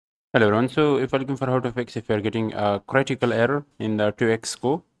Hello everyone. So if you're looking for how to fix if you're getting a critical error in the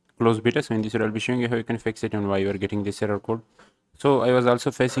 2x close beta, so in this video I'll be showing you how you can fix it and why you are getting this error code. So I was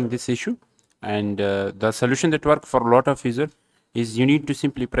also facing this issue, and the solution that works for a lot of users is you need to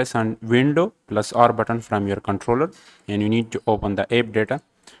simply press on window plus R button from your controller, and you need to open the app data.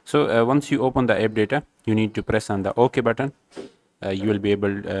 So once you open the app data, you need to press on the OK button. You will be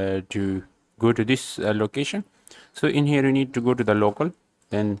able to go to this location. So in here you need to go to the local,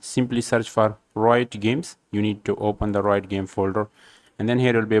 then simply search for Riot games. You need to open the Riot game folder, and then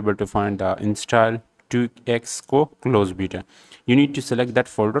here you'll be able to find the install 2x close beta. You need to select that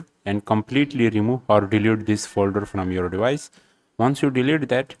folder and completely remove or delete this folder from your device. Once you delete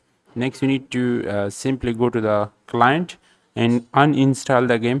that, next you need to simply go to the client and uninstall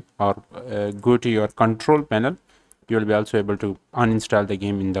the game, or go to your control panel. You will be also able to uninstall the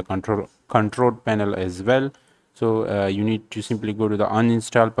game in the control panel as well. So you need to simply go to the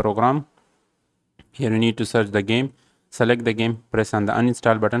uninstall program. Here you need to search the game, select the game, press on the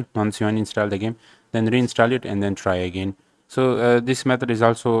uninstall button. Once you uninstall the game, then reinstall it and then try again. So this method is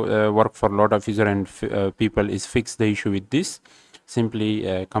also work for a lot of user and people is fix the issue with this.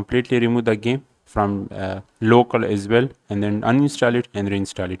 Simply completely remove the game from local as well, and then uninstall it and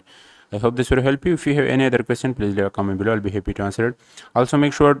reinstall it. I hope this will help you. If you have any other question, please leave a comment below. I'll be happy to answer it. Also,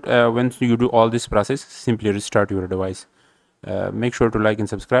 make sure once you do all this process, simply restart your device. Make sure to like and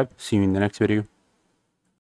subscribe. See you in the next video.